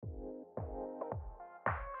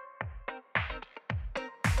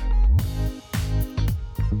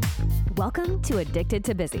Welcome to Addicted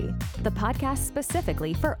to Busy, the podcast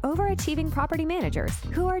specifically for overachieving property managers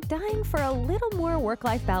who are dying for a little more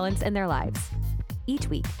work-life balance in their lives. Each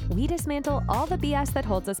week, we dismantle all the BS that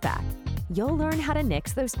holds us back. You'll learn how to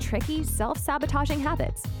nix those tricky, self-sabotaging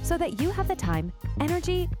habits so that you have the time,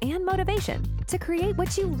 energy, and motivation to create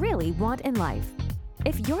what you really want in life.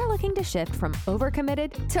 If you're looking to shift from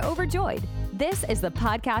overcommitted to overjoyed, this is the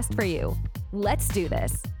podcast for you. Let's do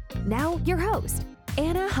this. Now, your host,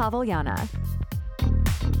 Anna Havliana.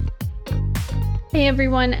 Hey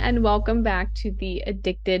everyone, and welcome back to the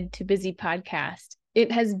Addicted to Busy podcast. It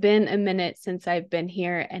has been a minute since I've been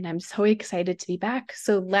here, and I'm so excited to be back.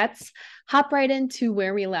 So let's hop right into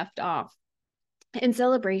where we left off. In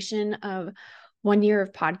celebration of 1 year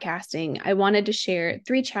of podcasting, I wanted to share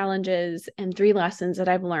 3 challenges and 3 lessons that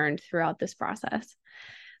I've learned throughout this process.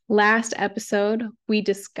 Last episode, we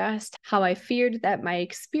discussed how I feared that my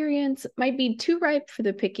experience might be too ripe for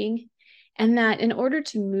the picking, and that in order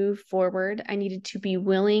to move forward, I needed to be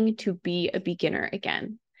willing to be a beginner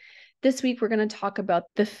again. This week, we're going to talk about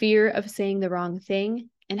the fear of saying the wrong thing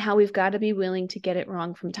and how we've got to be willing to get it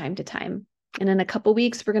wrong from time to time. And in a couple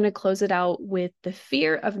weeks, we're going to close it out with the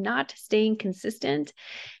fear of not staying consistent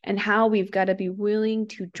and how we've got to be willing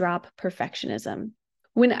to drop perfectionism.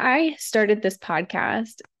 When I started this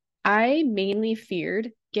podcast, I mainly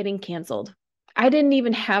feared getting canceled. I didn't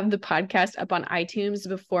even have the podcast up on iTunes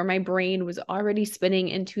before my brain was already spinning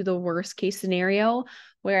into the worst case scenario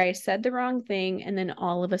where I said the wrong thing and then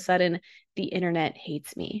all of a sudden the internet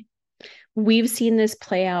hates me. We've seen this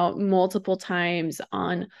play out multiple times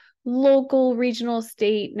on local, regional,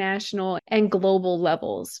 state, national, and global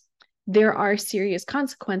levels. There are serious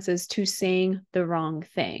consequences to saying the wrong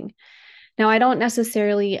thing. Now, I don't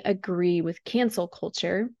necessarily agree with cancel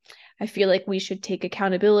culture. I feel like we should take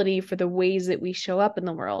accountability for the ways that we show up in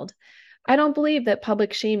the world. I don't believe that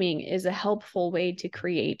public shaming is a helpful way to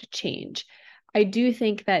create change. I do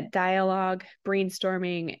think that dialogue,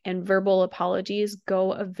 brainstorming, and verbal apologies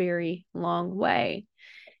go a very long way.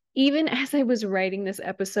 Even as I was writing this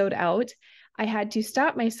episode out, I had to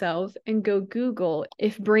stop myself and go Google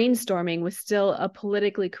if brainstorming was still a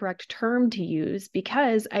politically correct term to use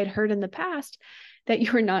because I'd heard in the past that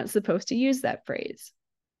you're not supposed to use that phrase.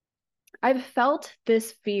 I've felt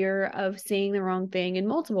this fear of saying the wrong thing in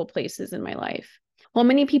multiple places in my life. While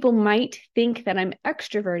many people might think that I'm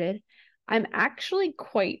extroverted, I'm actually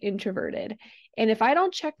quite introverted. And if I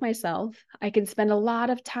don't check myself, I can spend a lot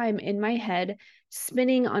of time in my head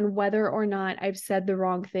spinning on whether or not I've said the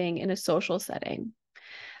wrong thing in a social setting.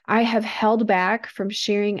 I have held back from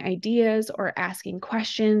sharing ideas or asking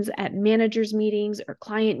questions at managers' meetings or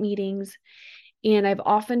client meetings. And I've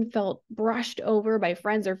often felt brushed over by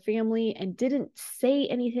friends or family and didn't say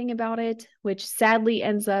anything about it, which sadly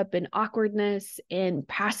ends up in awkwardness and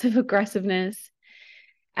passive aggressiveness.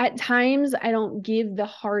 At times, I don't give the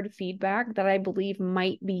hard feedback that I believe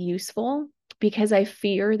might be useful because I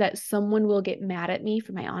fear that someone will get mad at me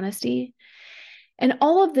for my honesty. And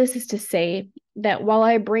all of this is to say that while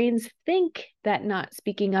our brains think that not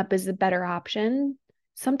speaking up is the better option,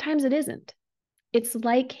 sometimes it isn't. It's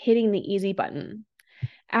like hitting the easy button.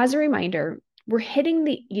 As a reminder, we're hitting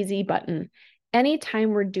the easy button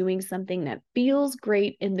anytime we're doing something that feels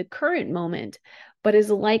great in the current moment, but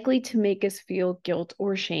is likely to make us feel guilt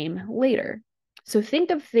or shame later. So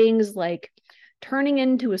think of things like turning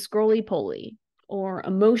into a scrolly-poly, or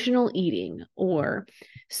emotional eating, or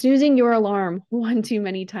snoozing your alarm one too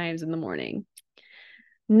many times in the morning.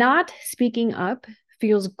 Not speaking up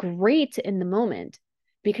feels great in the moment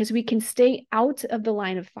because we can stay out of the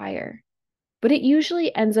line of fire, but it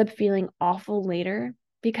usually ends up feeling awful later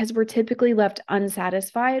because we're typically left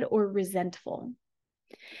unsatisfied or resentful.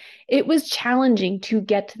 It was challenging to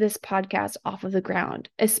get this podcast off of the ground,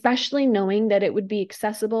 especially knowing that it would be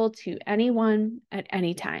accessible to anyone at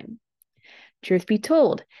any time. Truth be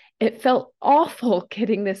told, it felt awful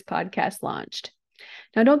getting this podcast launched.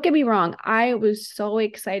 Now, don't get me wrong, I was so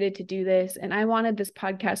excited to do this, and I wanted this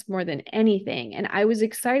podcast more than anything, and I was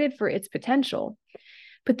excited for its potential.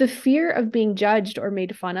 But the fear of being judged or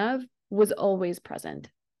made fun of was always present.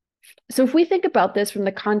 So if we think about this from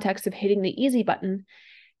the context of hitting the easy button,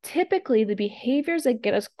 typically the behaviors that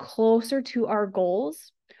get us closer to our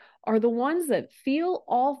goals are the ones that feel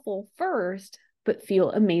awful first, but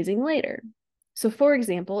feel amazing later. So for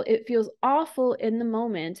example, it feels awful in the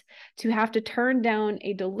moment to have to turn down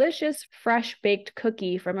a delicious, fresh baked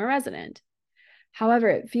cookie from a resident. However,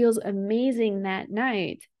 it feels amazing that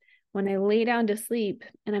night when I lay down to sleep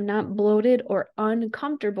and I'm not bloated or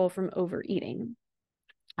uncomfortable from overeating.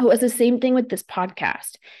 Oh, it's the same thing with this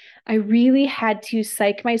podcast. I really had to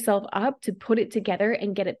psych myself up to put it together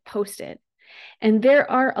and get it posted. And there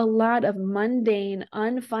are a lot of mundane,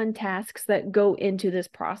 unfun tasks that go into this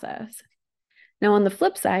process. Now, on the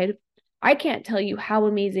flip side, I can't tell you how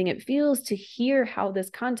amazing it feels to hear how this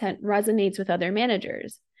content resonates with other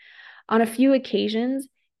managers. On a few occasions,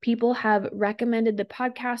 people have recommended the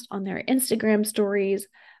podcast on their Instagram stories,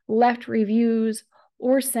 left reviews,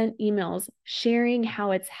 or sent emails sharing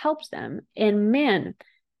how it's helped them. And man,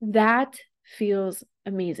 that feels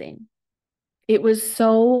amazing. It was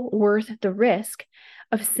so worth the risk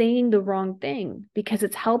of saying the wrong thing because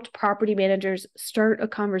it's helped property managers start a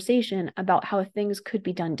conversation about how things could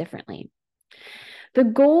be done differently. The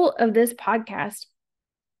goal of this podcast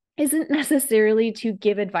isn't necessarily to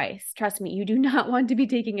give advice. Trust me, you do not want to be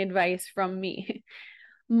taking advice from me.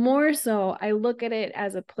 More so, I look at it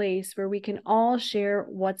as a place where we can all share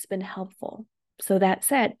what's been helpful. So that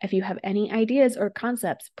said, if you have any ideas or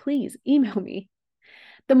concepts, please email me.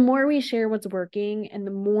 The more we share what's working and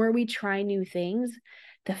the more we try new things,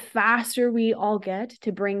 the faster we all get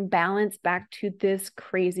to bring balance back to this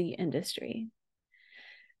crazy industry.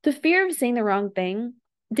 The fear of saying the wrong thing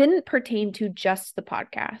didn't pertain to just the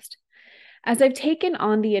podcast. As I've taken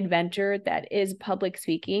on the adventure that is public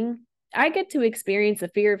speaking, I get to experience the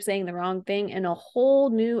fear of saying the wrong thing in a whole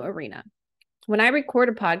new arena. When I record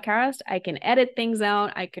a podcast, I can edit things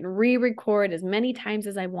out. I can re-record as many times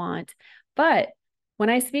as I want. But when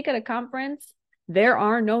I speak at a conference, there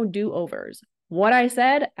are no do-overs. What I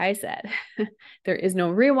said. There is no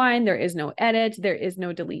rewind. There is no edit. There is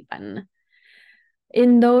no delete button.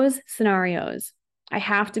 In those scenarios, I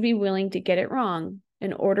have to be willing to get it wrong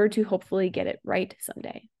in order to hopefully get it right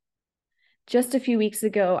someday. Just a few weeks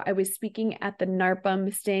ago, I was speaking at the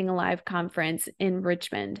NARPM Staying Alive conference in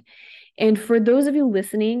Richmond. And for those of you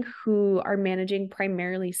listening who are managing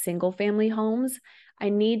primarily single-family homes, I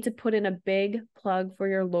need to put in a big plug for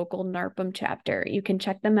your local NARPM chapter. You can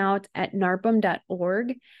check them out at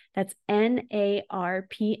narpm.org. That's NARPM.org.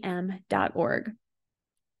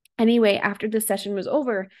 Anyway, after the session was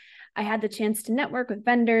over, I had the chance to network with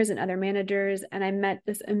vendors and other managers, and I met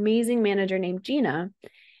this amazing manager named Gina,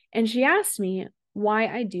 and she asked me why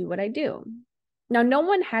I do what I do. Now, no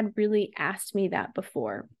one had really asked me that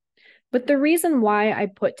before, but the reason why I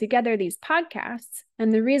put together these podcasts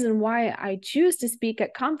and the reason why I choose to speak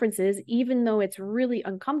at conferences, even though it's really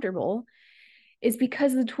uncomfortable, is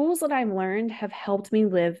because the tools that I've learned have helped me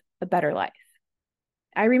live a better life.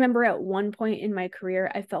 I remember at one point in my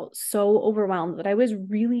career, I felt so overwhelmed that I was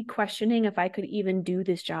really questioning if I could even do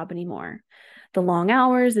this job anymore. The long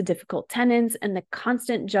hours, the difficult tenants, and the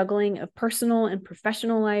constant juggling of personal and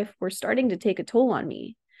professional life were starting to take a toll on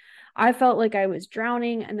me. I felt like I was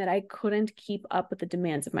drowning and that I couldn't keep up with the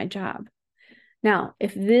demands of my job. Now,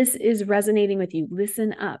 if this is resonating with you,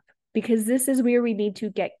 listen up, because this is where we need to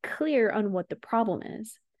get clear on what the problem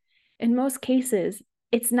is. In most cases,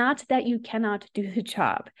 it's not that you cannot do the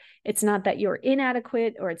job. It's not that you're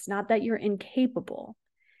inadequate or it's not that you're incapable.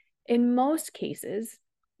 In most cases,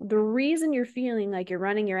 the reason you're feeling like you're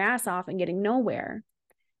running your ass off and getting nowhere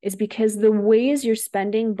is because the ways you're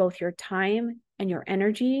spending both your time and your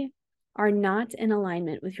energy are not in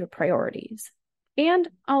alignment with your priorities. And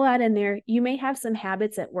I'll add in there, you may have some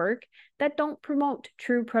habits at work that don't promote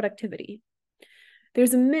true productivity.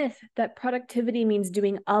 There's a myth that productivity means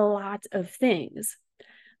doing a lot of things.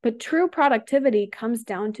 But true productivity comes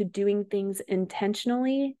down to doing things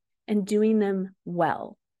intentionally and doing them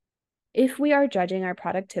well. If we are judging our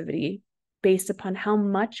productivity based upon how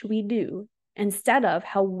much we do instead of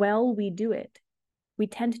how well we do it, we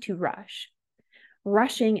tend to rush.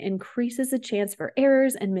 Rushing increases the chance for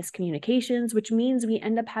errors and miscommunications, which means we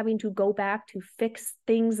end up having to go back to fix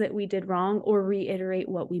things that we did wrong or reiterate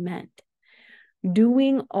what we meant.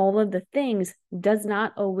 Doing all of the things does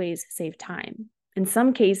not always save time. In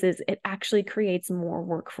some cases, it actually creates more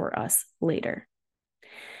work for us later.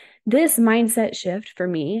 This mindset shift for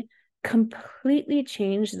me completely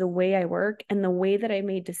changed the way I work and the way that I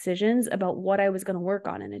made decisions about what I was going to work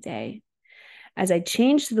on in a day. As I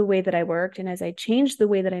changed the way that I worked and as I changed the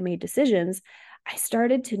way that I made decisions, I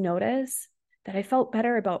started to notice that I felt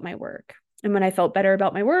better about my work. And when I felt better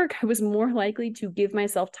about my work, I was more likely to give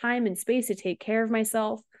myself time and space to take care of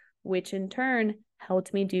myself, which in turn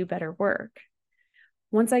helped me do better work.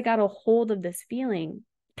 Once I got a hold of this feeling,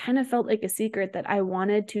 it kind of felt like a secret that I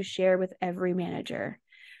wanted to share with every manager.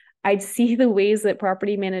 I'd see the ways that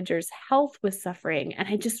property managers' health was suffering, and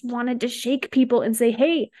I just wanted to shake people and say,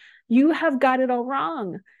 hey, you have got it all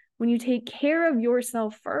wrong. When you take care of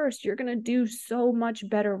yourself first, you're going to do so much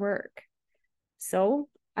better work. So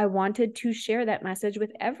I wanted to share that message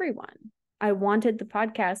with everyone. I wanted the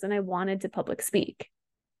podcast and I wanted to public speak.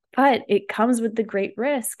 But it comes with the great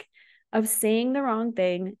risk of saying the wrong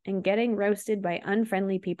thing and getting roasted by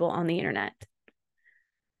unfriendly people on the internet.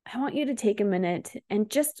 I want you to take a minute and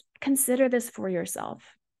just consider this for yourself.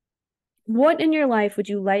 What in your life would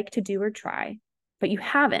you like to do or try, but you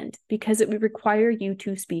haven't because it would require you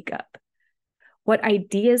to speak up? What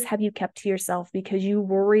ideas have you kept to yourself because you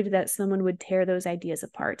worried that someone would tear those ideas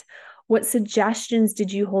apart? What suggestions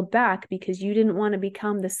did you hold back because you didn't want to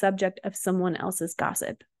become the subject of someone else's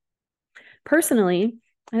gossip? Personally,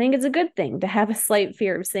 I think it's a good thing to have a slight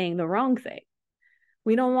fear of saying the wrong thing.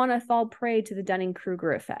 We don't want to fall prey to the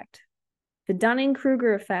Dunning-Kruger effect. The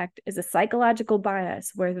Dunning-Kruger effect is a psychological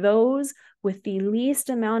bias where those with the least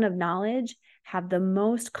amount of knowledge have the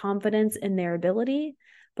most confidence in their ability,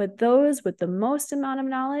 but those with the most amount of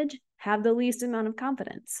knowledge have the least amount of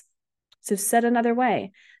confidence. So said another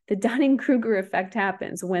way, the Dunning-Kruger effect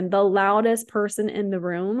happens when the loudest person in the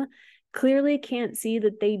room clearly can't see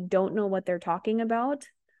that they don't know what they're talking about,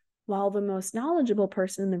 while the most knowledgeable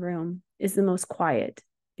person in the room is the most quiet,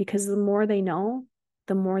 because the more they know,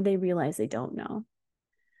 the more they realize they don't know.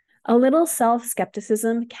 A little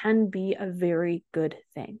self-skepticism can be a very good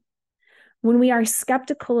thing. When we are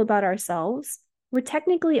skeptical about ourselves, we're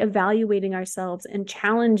technically evaluating ourselves and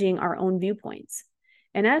challenging our own viewpoints.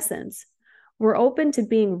 In essence, we're open to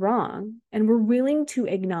being wrong, and we're willing to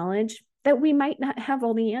acknowledge that we might not have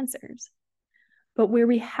all the answers. But where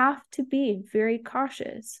we have to be very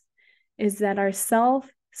cautious is that our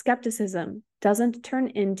self-skepticism doesn't turn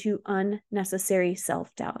into unnecessary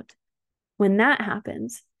self-doubt. When that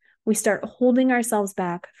happens, we start holding ourselves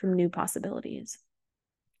back from new possibilities.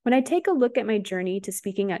 When I take a look at my journey to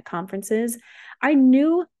speaking at conferences, I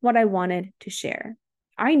knew what I wanted to share.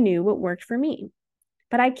 I knew what worked for me,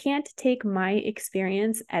 but I can't take my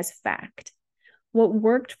experience as fact. What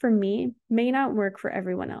worked for me may not work for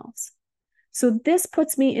everyone else. So this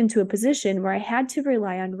puts me into a position where I had to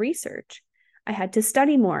rely on research. I had to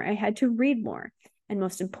study more. I had to read more. And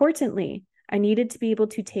most importantly, I needed to be able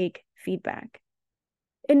to take feedback.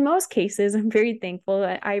 In most cases, I'm very thankful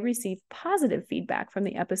that I receive positive feedback from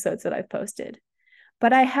the episodes that I've posted.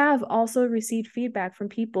 But I have also received feedback from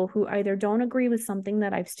people who either don't agree with something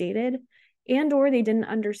that I've stated and/or they didn't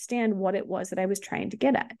understand what it was that I was trying to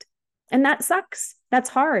get at. And that sucks. That's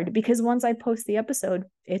hard because once I post the episode,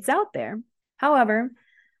 it's out there. However,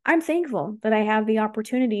 I'm thankful that I have the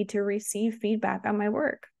opportunity to receive feedback on my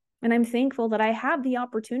work. And I'm thankful that I have the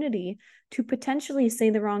opportunity to potentially say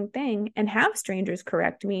the wrong thing and have strangers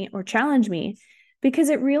correct me or challenge me because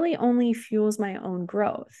it really only fuels my own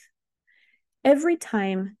growth. Every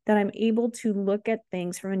time that I'm able to look at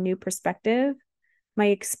things from a new perspective, my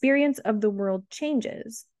experience of the world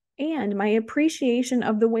changes and my appreciation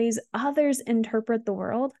of the ways others interpret the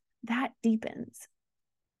world, that deepens.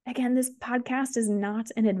 Again, this podcast is not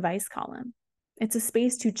an advice column. It's a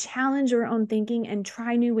space to challenge your own thinking and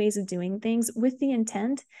try new ways of doing things with the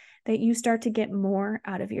intent that you start to get more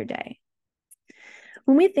out of your day.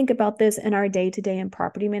 When we think about this in our day-to-day in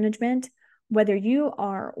property management, whether you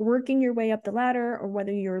are working your way up the ladder or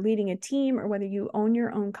whether you're leading a team or whether you own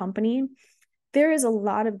your own company, there is a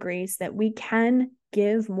lot of grace that we can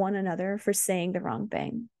give one another for saying the wrong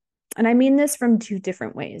thing. And I mean this from two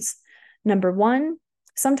different ways. Number one,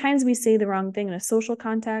 sometimes we say the wrong thing in a social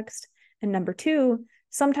context. And number two,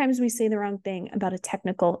 sometimes we say the wrong thing about a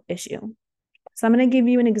technical issue. So I'm going to give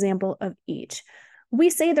you an example of each. We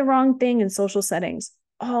say the wrong thing in social settings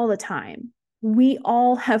all the time. We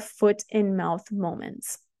all have foot in mouth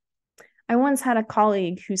moments. I once had a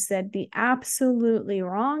colleague who said the absolutely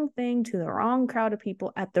wrong thing to the wrong crowd of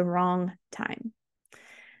people at the wrong time.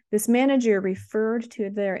 This manager referred to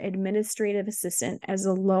their administrative assistant as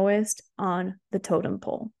the lowest on the totem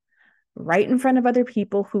pole, right in front of other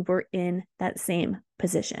people who were in that same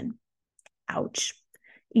position. Ouch.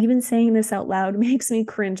 Even saying this out loud makes me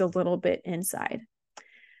cringe a little bit inside.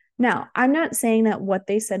 Now, I'm not saying that what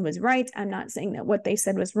they said was right. I'm not saying that what they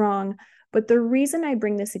said was wrong. But the reason I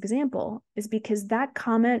bring this example is because that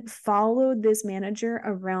comment followed this manager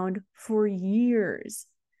around for years.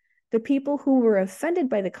 The people who were offended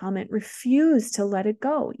by the comment refused to let it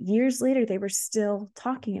go. Years later, they were still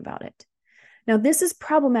talking about it. Now, this is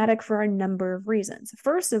problematic for a number of reasons.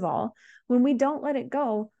 First of all, when we don't let it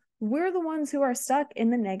go, we're the ones who are stuck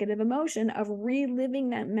in the negative emotion of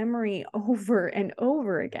reliving that memory over and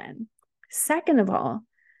over again. Second of all,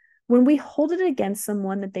 when we hold it against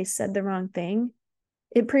someone that they said the wrong thing,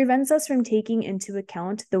 it prevents us from taking into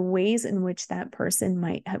account the ways in which that person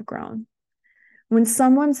might have grown. When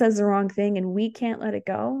someone says the wrong thing and we can't let it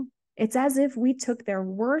go, it's as if we took their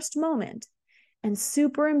worst moment and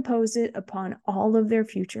superimpose it upon all of their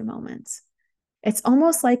future moments. It's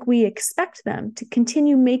almost like we expect them to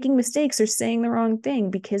continue making mistakes or saying the wrong thing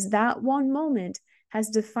because that one moment has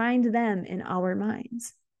defined them in our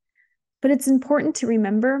minds. But it's important to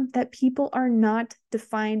remember that people are not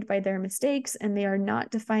defined by their mistakes and they are not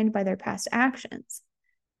defined by their past actions.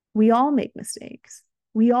 We all make mistakes.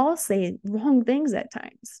 We all say wrong things at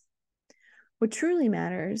times. What truly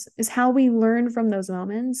matters is how we learn from those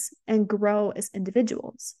moments and grow as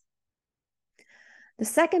individuals. The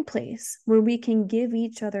second place where we can give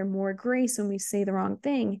each other more grace when we say the wrong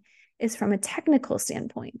thing is from a technical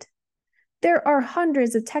standpoint. There are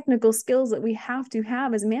hundreds of technical skills that we have to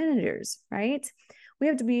have as managers, right? We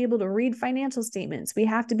have to be able to read financial statements. We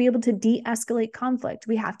have to be able to de-escalate conflict.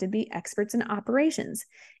 We have to be experts in operations.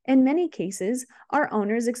 In many cases, our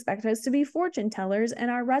owners expect us to be fortune tellers and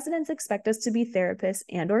our residents expect us to be therapists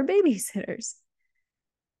and or babysitters.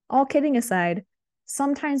 All kidding aside,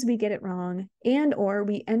 sometimes we get it wrong and or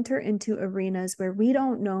we enter into arenas where we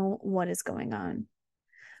don't know what is going on.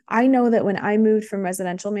 I know that when I moved from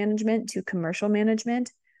residential management to commercial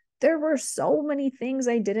management, there were so many things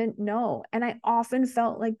I didn't know, and I often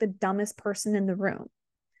felt like the dumbest person in the room.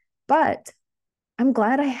 But I'm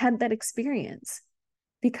glad I had that experience.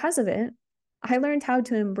 Because of it, I learned how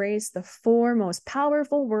to embrace the 4 most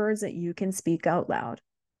powerful words that you can speak out loud.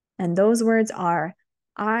 And those words are,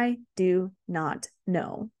 I do not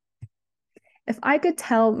know. If I could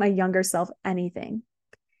tell my younger self anything,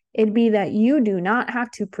 it'd be that you do not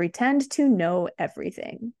have to pretend to know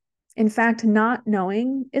everything. In fact, not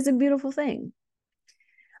knowing is a beautiful thing.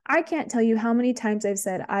 I can't tell you how many times I've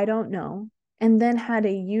said, I don't know, and then had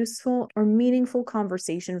a useful or meaningful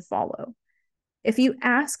conversation follow. If you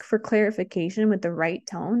ask for clarification with the right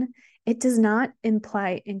tone, it does not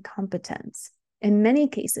imply incompetence. In many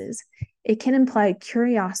cases, it can imply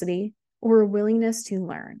curiosity or a willingness to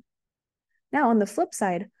learn. Now, on the flip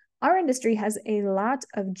side, our industry has a lot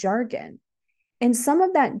of jargon, and some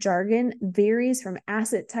of that jargon varies from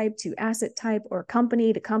asset type to asset type or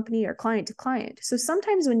company to company or client to client. So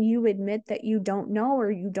sometimes when you admit that you don't know or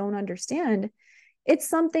you don't understand, it's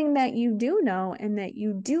something that you do know and that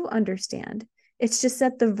you do understand. It's just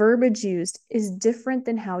that the verbiage used is different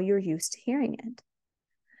than how you're used to hearing it.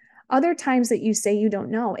 Other times that you say you don't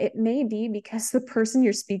know, it may be because the person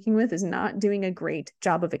you're speaking with is not doing a great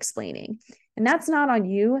job of explaining. And that's not on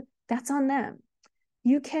you, that's on them.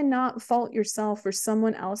 You cannot fault yourself for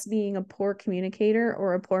someone else being a poor communicator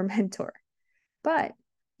or a poor mentor, but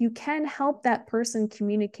you can help that person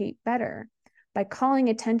communicate better by calling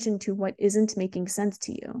attention to what isn't making sense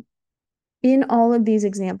to you. In all of these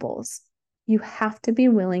examples, you have to be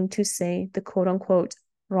willing to say the quote unquote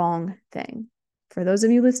wrong thing. For those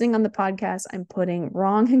of you listening on the podcast, I'm putting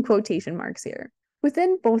wrong in quotation marks here.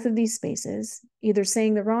 Within both of these spaces, either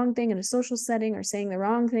saying the wrong thing in a social setting or saying the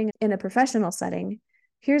wrong thing in a professional setting,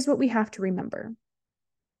 here's what we have to remember.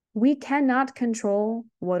 We cannot control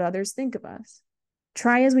what others think of us.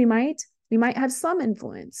 Try as we might have some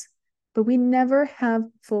influence, but we never have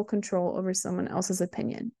full control over someone else's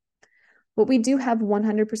opinion. What we do have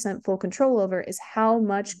 100% full control over is how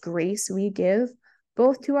much grace we give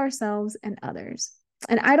both to ourselves and others.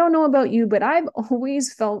 And I don't know about you, but I've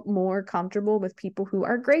always felt more comfortable with people who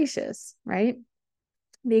are gracious, right?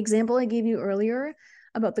 The example I gave you earlier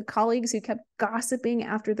about the colleagues who kept gossiping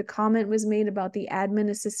after the comment was made about the admin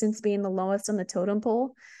assistants being the lowest on the totem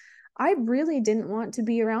pole. I really didn't want to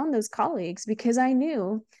be around those colleagues because I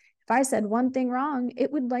knew if I said one thing wrong,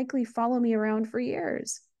 it would likely follow me around for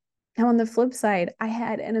years. Now, on the flip side, I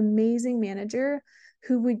had an amazing manager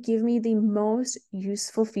who would give me the most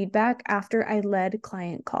useful feedback after I led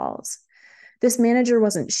client calls. This manager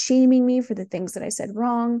wasn't shaming me for the things that I said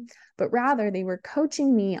wrong, but rather they were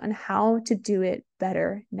coaching me on how to do it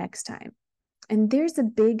better next time. And there's a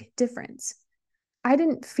big difference. I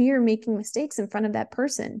didn't fear making mistakes in front of that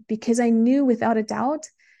person because I knew without a doubt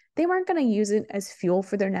they weren't going to use it as fuel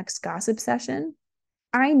for their next gossip session.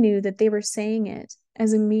 I knew that they were saying it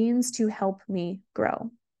as a means to help me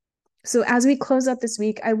grow. So as we close up this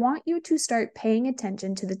week, I want you to start paying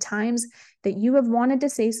attention to the times that you have wanted to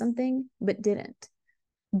say something but didn't.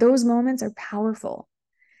 Those moments are powerful.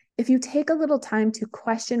 If you take a little time to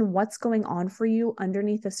question what's going on for you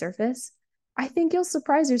underneath the surface, I think you'll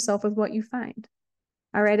surprise yourself with what you find.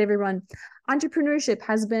 All right, everyone. Entrepreneurship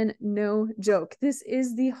has been no joke. This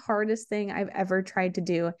is the hardest thing I've ever tried to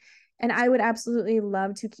do. And I would absolutely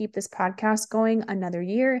love to keep this podcast going another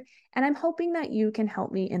year. And I'm hoping that you can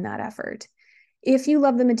help me in that effort. If you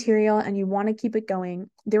love the material and you want to keep it going,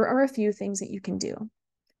 there are a few things that you can do.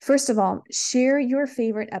 First of all, share your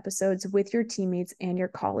favorite episodes with your teammates and your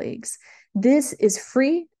colleagues. This is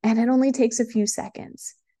free and it only takes a few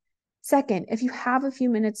seconds. Second, if you have a few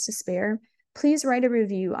minutes to spare, please write a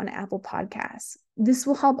review on Apple Podcasts. This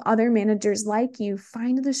will help other managers like you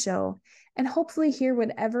find the show and hopefully hear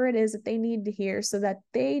whatever it is that they need to hear so that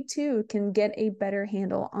they too can get a better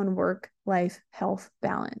handle on work-life health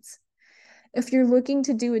balance. If you're looking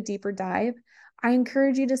to do a deeper dive, I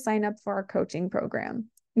encourage you to sign up for our coaching program.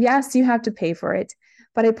 Yes, you have to pay for it,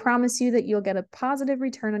 but I promise you that you'll get a positive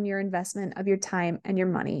return on your investment of your time and your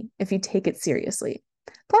money if you take it seriously.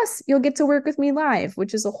 Plus, you'll get to work with me live,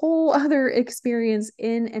 which is a whole other experience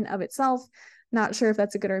in and of itself. Not sure if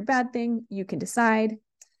that's a good or a bad thing. You can decide.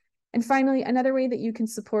 And finally, another way that you can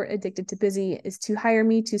support Addicted to Busy is to hire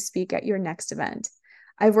me to speak at your next event.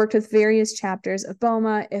 I've worked with various chapters of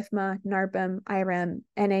BOMA, IFMA, NARPM, IREM,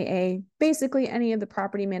 NAA, basically any of the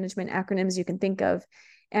property management acronyms you can think of.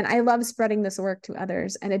 And I love spreading this work to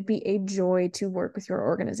others, and it'd be a joy to work with your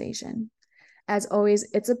organization. As always,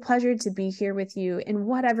 it's a pleasure to be here with you in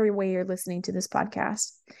whatever way you're listening to this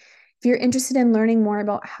podcast. If you're interested in learning more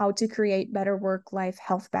about how to create better work-life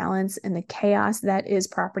health balance in the chaos that is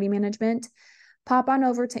property management, pop on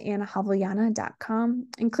over to AnnaHavliana.com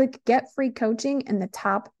and click Get Free Coaching in the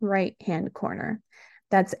top right-hand corner.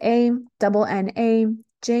 That's ANNAJAV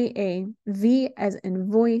as in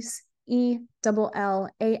voice, ELLANA.com.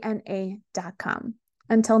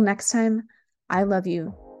 Until next time, I love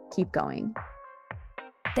you. Keep going.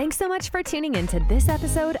 Thanks so much for tuning in to this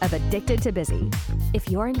episode of Addicted to Busy. If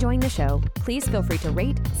you're enjoying the show, please feel free to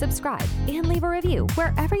rate, subscribe, and leave a review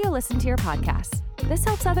wherever you listen to your podcasts. This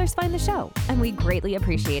helps others find the show, and we greatly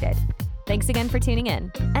appreciate it. Thanks again for tuning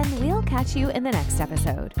in, and we'll catch you in the next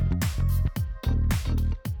episode.